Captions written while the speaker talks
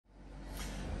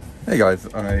Hey guys,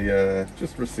 I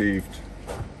just received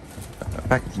a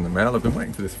package in the mail. I've been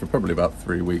waiting for this for probably about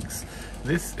 3 weeks.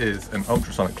 This is an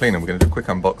ultrasonic cleaner. We're going to do a quick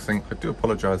unboxing. I do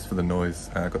apologise for the noise.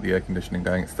 I've got the air conditioning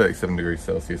going. It's 37 degrees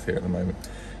Celsius here at the moment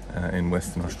in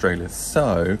Western Australia.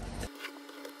 So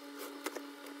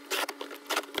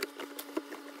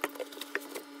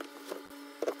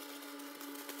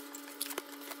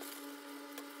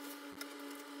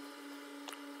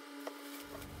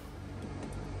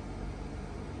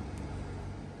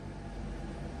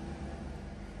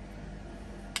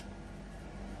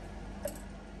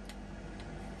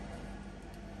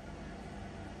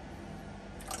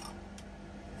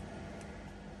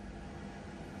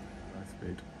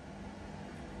speed.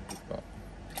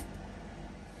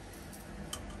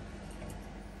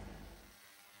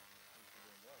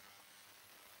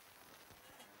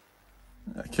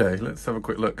 Okay, let's have a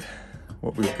quick look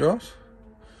what we've got.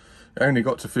 It only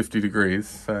got to 50 degrees,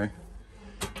 so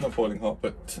not boiling hot,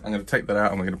 but I'm going to take that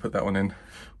out and we're going to put that one in.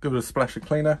 Give it a splash of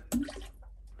cleaner.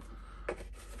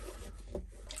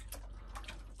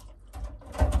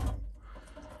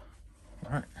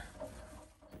 All right.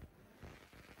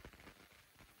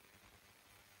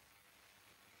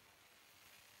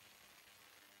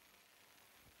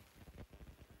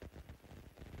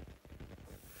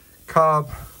 Carb,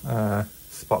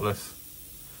 spotless.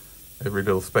 Every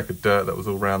little speck of dirt that was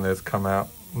all around there's come out.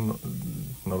 Not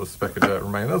a speck of dirt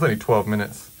remained. That was only 12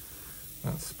 minutes.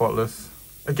 That's spotless.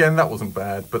 Again, that wasn't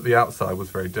bad, but the outside was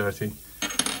very dirty.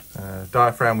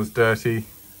 Diaphragm was dirty,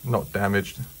 not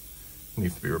damaged.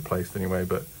 Needs to be replaced anyway,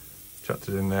 but chucked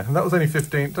it in there. And that was only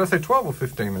 15, did I say 12 or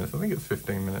 15 minutes? I think it's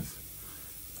 15 minutes.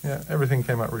 Yeah, everything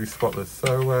came out really spotless.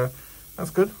 So that's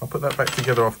good. I'll put that back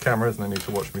together off camera, as no need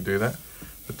to watch me do that.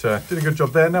 But did a good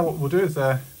job there. Now what we'll do is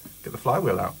get the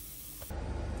flywheel out.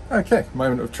 Okay,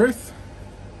 moment of truth.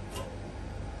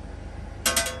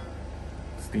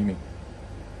 Steamy.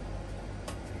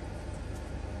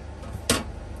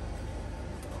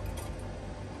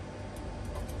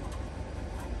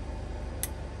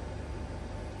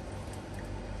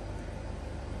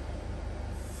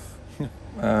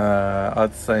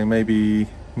 I'd say maybe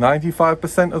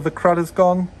 95% of the crud is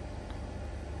gone.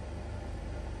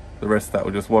 The rest of that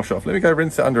will just wash off. Let me go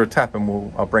rinse it under a tap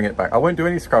and I'll bring it back. I won't do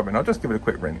any scrubbing, I'll just give it a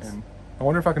quick rinse. I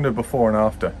wonder if I can do it before and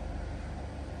after.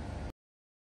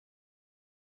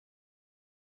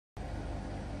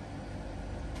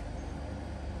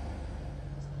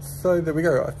 So there we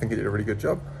go, I think it did a really good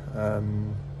job. A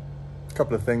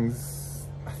couple of things.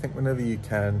 I think whenever you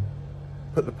can,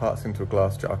 put the parts into a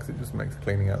glass jar because it just makes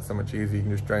cleaning out so much easier. You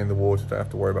can just drain the water, don't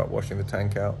have to worry about washing the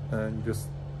tank out, and you just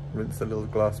rinse the little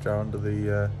glass jar under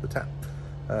the tap.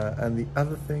 And the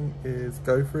other thing is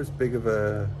go for as big of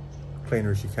a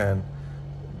cleaner as you can.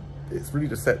 It's really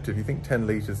deceptive. You think 10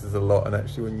 litres is a lot, and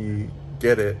actually when you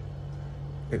get it,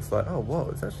 it's like, oh wow,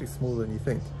 it's actually smaller than you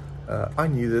think. I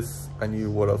knew this, I knew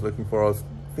what I was looking for. I was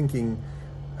thinking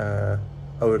I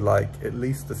would like at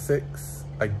least a 6,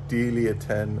 ideally a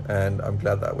 10, and I'm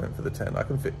glad that I went for the 10. I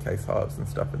can fit case halves and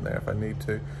stuff in there if I need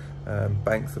to.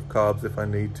 Banks of carbs if I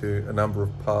need to, a number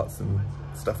of parts and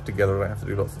stuff together. I don't have to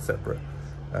do lots of separate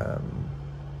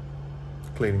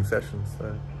cleaning sessions.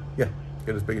 So yeah,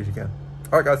 get as big as you can.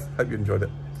 All right guys, hope you enjoyed it.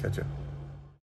 Catch you.